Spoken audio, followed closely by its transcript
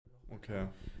Okay.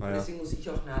 Naja.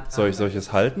 Soll ich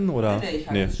es halten oder?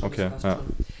 Nee, okay. Ja.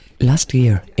 Last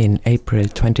year, in April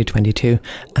 2022,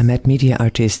 I met media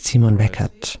artist Simon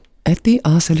Weckert at the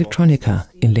Ars Electronica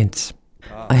in Linz.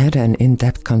 I had an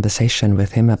in-depth conversation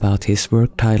with him about his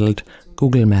work titled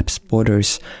Google Maps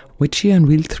Borders, which he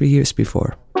unveiled 3 years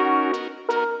before.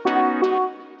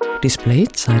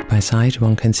 Displayed side by side,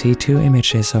 one can see two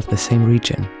images of the same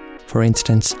region. For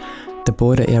instance, the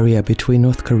border area between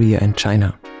North Korea and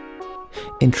China.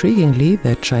 Intriguingly,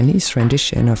 the Chinese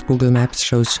rendition of Google Maps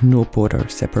shows no border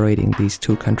separating these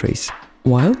two countries,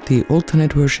 while the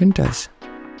alternate version does.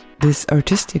 This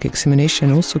artistic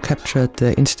examination also captured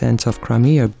the instance of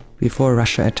Crimea before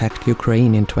Russia attacked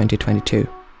Ukraine in 2022.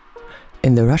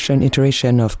 In the Russian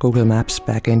iteration of Google Maps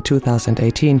back in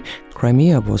 2018,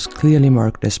 Crimea was clearly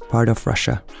marked as part of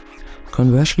Russia.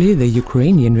 Conversely, the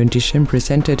Ukrainian rendition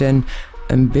presented an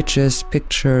ambiguous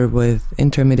picture with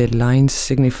intermittent lines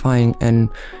signifying an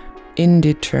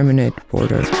indeterminate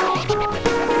border.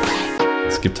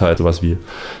 Es gibt halt sowas wie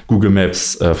Google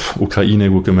Maps, Ukraine,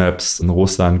 Google Maps,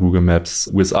 Russland, Google Maps,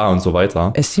 USA und so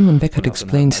weiter. As Simon Weckert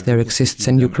explains, there exists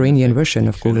an Ukrainian version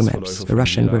of Google Maps, a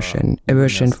Russian version, a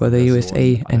version for the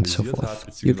USA, and so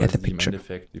forth. You get the picture.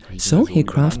 So he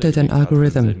crafted an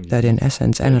algorithm that in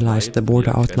essence analyzed the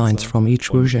border outlines from each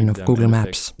version of Google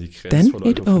Maps. Then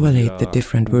it overlaid the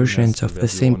different versions of the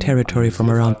same territory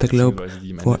from around the globe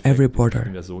for every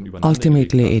border.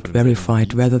 Ultimately, it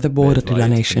verified whether the border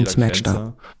delineations matched up.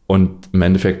 Und im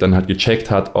Endeffekt dann halt gecheckt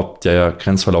hat, ob der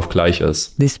Grenzverlauf gleich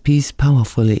ist. This piece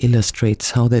powerfully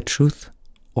illustrates how the truth,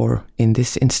 or in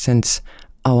this instance,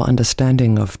 our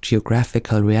understanding of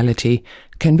geographical reality,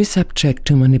 can be subject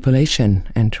to manipulation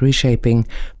and reshaping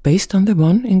based on the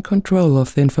one in control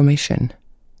of the information.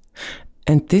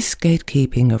 And this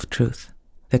gatekeeping of truth,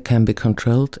 that can be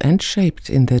controlled and shaped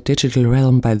in the digital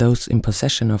realm by those in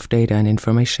possession of data and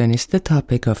information, is the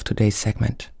topic of today's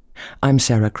segment. I'm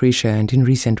Sarah Krischer, and in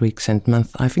recent weeks and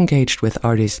months I've engaged with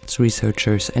artists,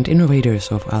 researchers and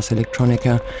innovators of Ars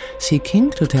Electronica,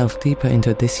 seeking to delve deeper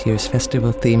into this year's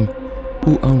festival theme,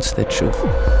 Who Owns the Truth?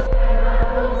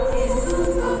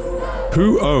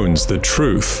 Who Owns the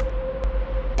Truth?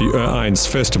 The Ö1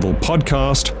 Festival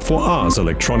podcast for Ars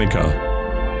Electronica.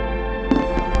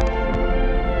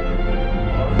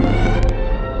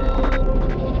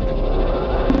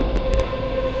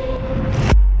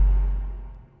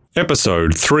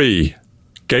 Episode 3,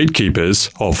 Gatekeepers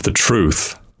of the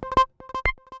Truth.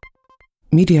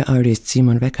 Media artist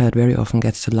Simon Weckert very often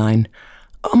gets the line,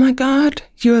 "Oh my God,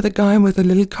 you're the guy with the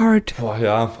little card." Oh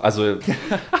ja, also...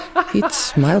 He'd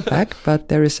smile back, but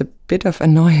there is a bit of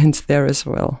annoyance there as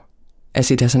well, as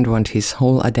he doesn't want his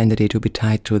whole identity to be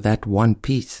tied to that one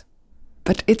piece.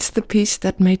 But it's the piece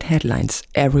that made headlines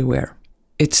everywhere.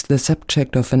 It's the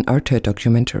subject of an Arte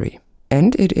documentary.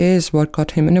 And it is what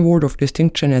got him an award of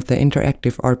distinction at the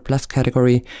Interactive Art Plus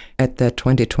category at the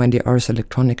 2020 Ars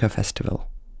Electronica Festival.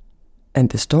 And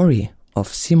the story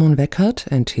of Simon Weckert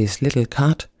and his little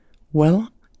card, well,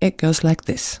 it goes like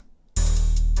this.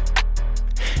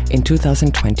 In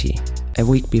 2020, a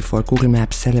week before Google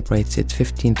Maps celebrates its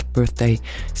 15th birthday,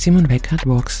 Simon Weckert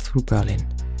walks through Berlin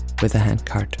with a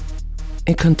handcart.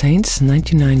 It contains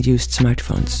 99 used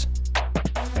smartphones.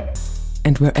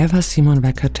 And wherever Simon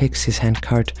Weckert takes his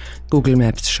handcart, Google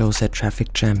Maps shows a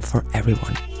traffic jam for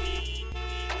everyone.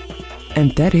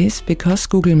 And that is because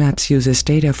Google Maps uses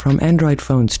data from Android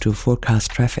phones to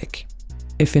forecast traffic.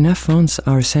 If enough phones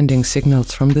are sending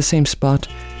signals from the same spot,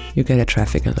 you get a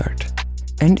traffic alert.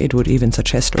 And it would even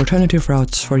suggest alternative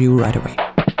routes for you right away.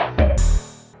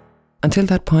 Until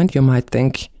that point, you might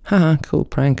think, haha, cool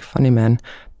prank, funny man,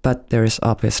 but there is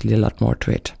obviously a lot more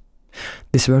to it.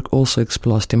 This work also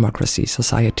explores democracy,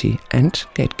 society, and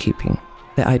gatekeeping.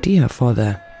 The idea for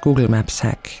the Google Maps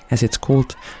hack, as it's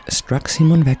called, struck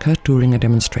Simon Weckert during a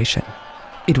demonstration.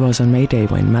 It was on May Day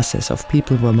when masses of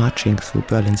people were marching through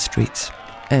Berlin streets.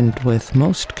 And with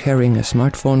most carrying a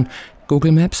smartphone,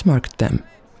 Google Maps marked them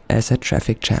as a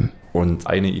traffic jam. Und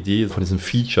eine Idee von diesem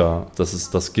Feature, dass es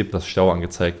das gibt, dass Stau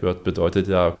angezeigt wird, bedeutet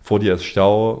ja, vor dir ist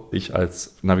Stau, ich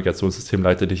als Navigationssystem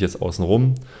leite dich jetzt außen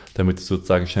rum, damit du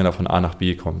sozusagen schneller von A nach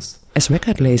B kommst. As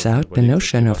Weckert lays out, the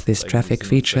notion of this traffic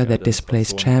feature that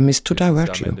displays jam is to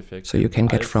divert you, so you can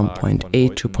get from point A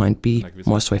to point B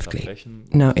more swiftly.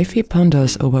 Now, if he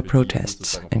ponders over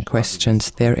protests and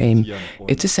questions their aim,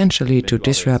 it's essentially to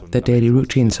disrupt the daily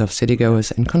routines of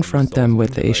citygoers and confront them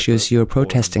with the issues you're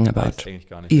protesting about,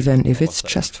 even if it's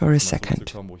just for a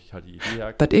second.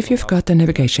 But if you've got the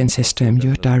navigation system,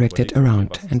 you're directed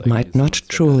around and might not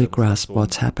truly grasp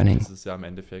what's happening.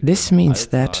 This means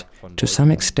that, to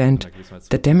some extent, point,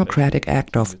 the democratic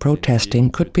act of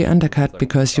protesting could be undercut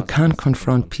because you can't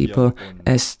confront people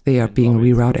as they are being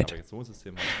rerouted.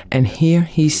 And here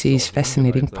he sees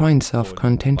fascinating points of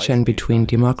contention between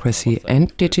democracy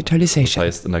and digitalization. Das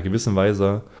heißt, in einer gewissen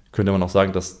Weise könnte man auch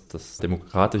sagen, dass das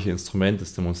demokratische Instrument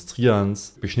des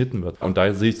Demonstrierens beschnitten wird. Und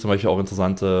da sehe ich zum Beispiel auch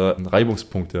interessante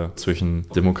Reibungspunkte zwischen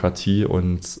Demokratie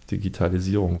und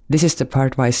Digitalisierung. This is the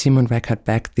part why Simon Weckert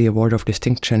bagged the Award of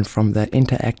Distinction from the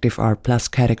Interactive Art Plus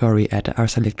category at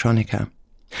Ars Electronica.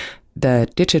 The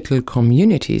Digital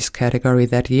Communities category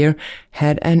that year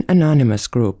had an anonymous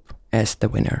group as the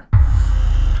winner.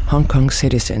 Hong Kong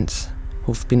citizens,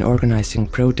 who've been organizing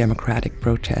pro-democratic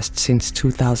protests since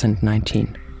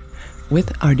 2019.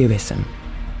 With artivism,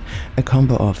 a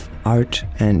combo of art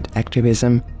and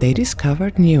activism, they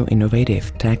discovered new,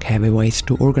 innovative, tech-heavy ways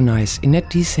to organize in a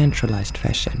decentralized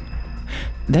fashion.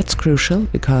 That's crucial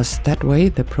because that way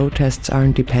the protests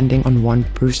aren't depending on one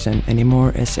person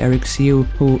anymore, as Eric Siu,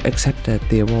 who accepted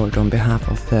the award on behalf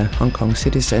of the Hong Kong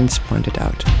citizens, pointed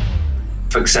out.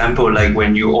 For example, like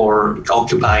when you are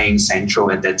occupying Central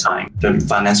at that time, the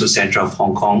financial center of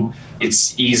Hong Kong,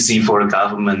 it's easy for the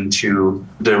government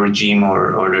the regime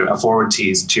or the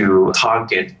authorities to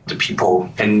target the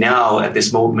people. And now at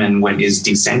this moment when it's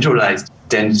decentralized,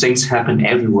 then things happen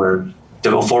everywhere.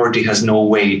 The authority has no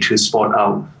way to spot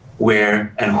out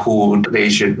where and who they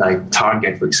should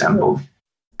target, for example.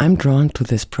 I'm drawn to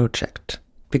this project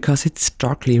because it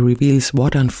starkly reveals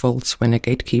what unfolds when a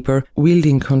gatekeeper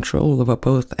wielding control over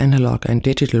both analog and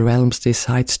digital realms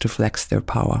decides to flex their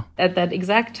power. At that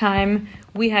exact time,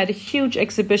 we had a huge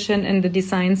exhibition in the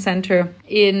Design Center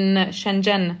in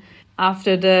Shenzhen.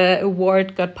 After the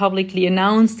award got publicly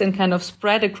announced and kind of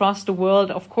spread across the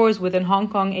world, of course within Hong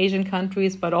Kong, Asian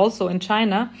countries, but also in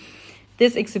China,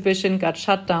 this exhibition got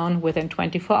shut down within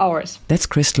 24 hours. That's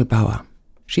Crystal Bauer.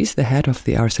 She's the head of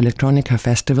the Ars Electronica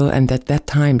Festival, and at that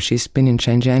time she's been in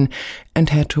Shenzhen and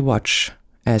had to watch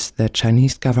as the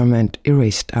Chinese government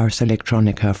erased Ars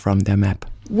Electronica from their map.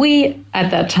 We,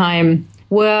 at that time,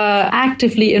 were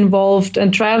actively involved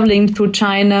in traveling through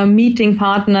China, meeting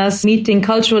partners, meeting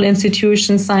cultural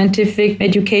institutions, scientific,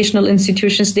 educational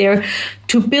institutions there,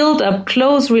 to build a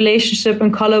close relationship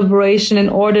and collaboration in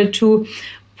order to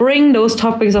bring those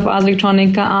topics of Ars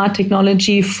Electronica, art,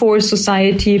 technology for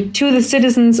society to the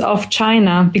citizens of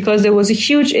China, because there was a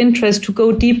huge interest to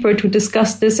go deeper, to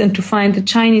discuss this and to find the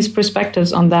Chinese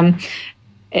perspectives on them.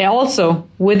 Also,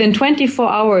 within 24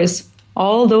 hours,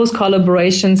 all those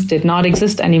collaborations did not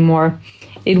exist anymore.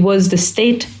 It was the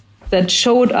state that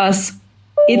showed us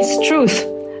its truth,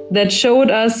 that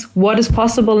showed us what is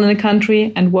possible in a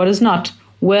country and what is not.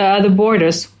 Where are the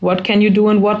borders? What can you do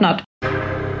and what not?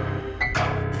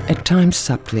 At times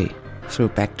subtly, through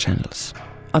back channels,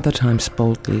 other times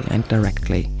boldly and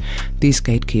directly, these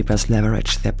gatekeepers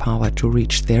leverage their power to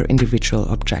reach their individual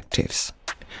objectives.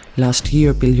 Last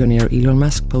year, billionaire Elon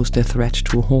Musk posed a threat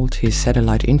to halt his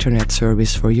satellite internet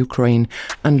service for Ukraine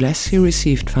unless he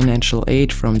received financial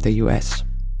aid from the US.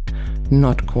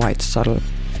 Not quite subtle,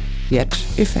 yet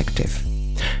effective.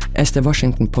 As the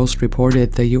Washington Post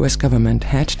reported, the US government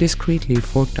had discreetly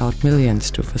forked out millions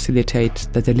to facilitate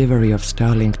the delivery of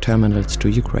Starlink terminals to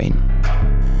Ukraine.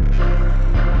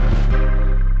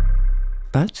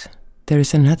 But there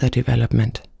is another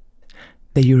development.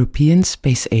 The European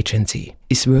Space Agency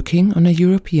is working on a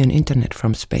European internet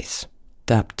from space,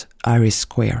 dubbed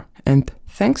IRIS². And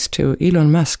thanks to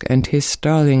Elon Musk and his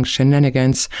Starlink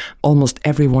shenanigans, almost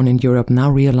everyone in Europe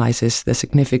now realizes the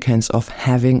significance of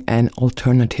having an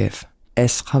alternative,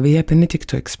 as Javier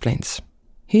Benedicto explains.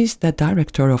 He's the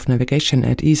Director of Navigation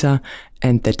at ESA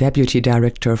and the Deputy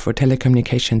Director for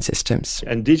Telecommunication Systems.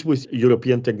 And this with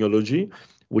European technology,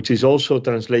 which is also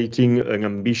translating an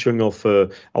ambition of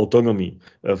autonomy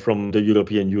from the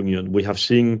European Union. We have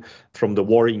seen from the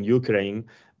war in Ukraine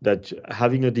that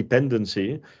having a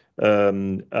dependency,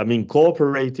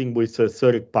 cooperating with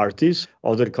third parties,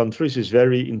 other countries is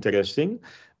very interesting,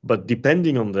 but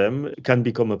depending on them can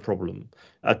become a problem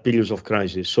at periods of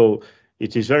crisis. So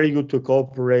it is very good to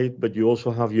cooperate, but you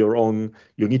also have you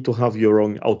need to have your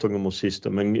own autonomous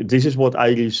system. And this is what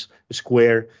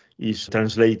IRIS² is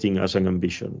translating as an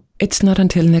ambition. It's not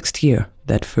until next year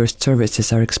that first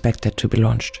services are expected to be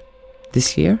launched.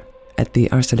 This year, at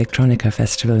the Ars Electronica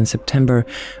Festival in September,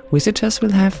 visitors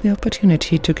will have the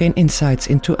opportunity to gain insights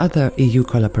into other EU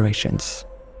collaborations.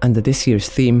 Under this year's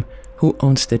theme, Who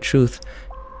Owns the Truth?,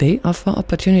 they offer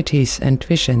opportunities and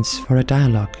visions for a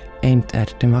dialogue aimed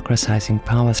at democratizing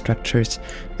power structures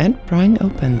and prying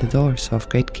open the doors of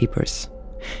gatekeepers,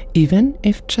 even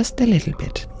if just a little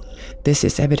bit. This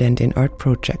is evident in art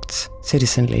projects,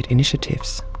 citizen-led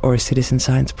initiatives, or citizen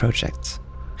science projects.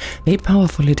 They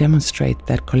powerfully demonstrate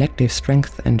that collective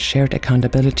strength and shared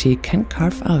accountability can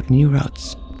carve out new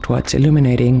routes towards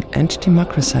illuminating and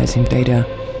democratizing data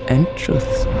and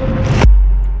truth.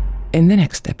 In the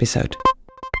next episode.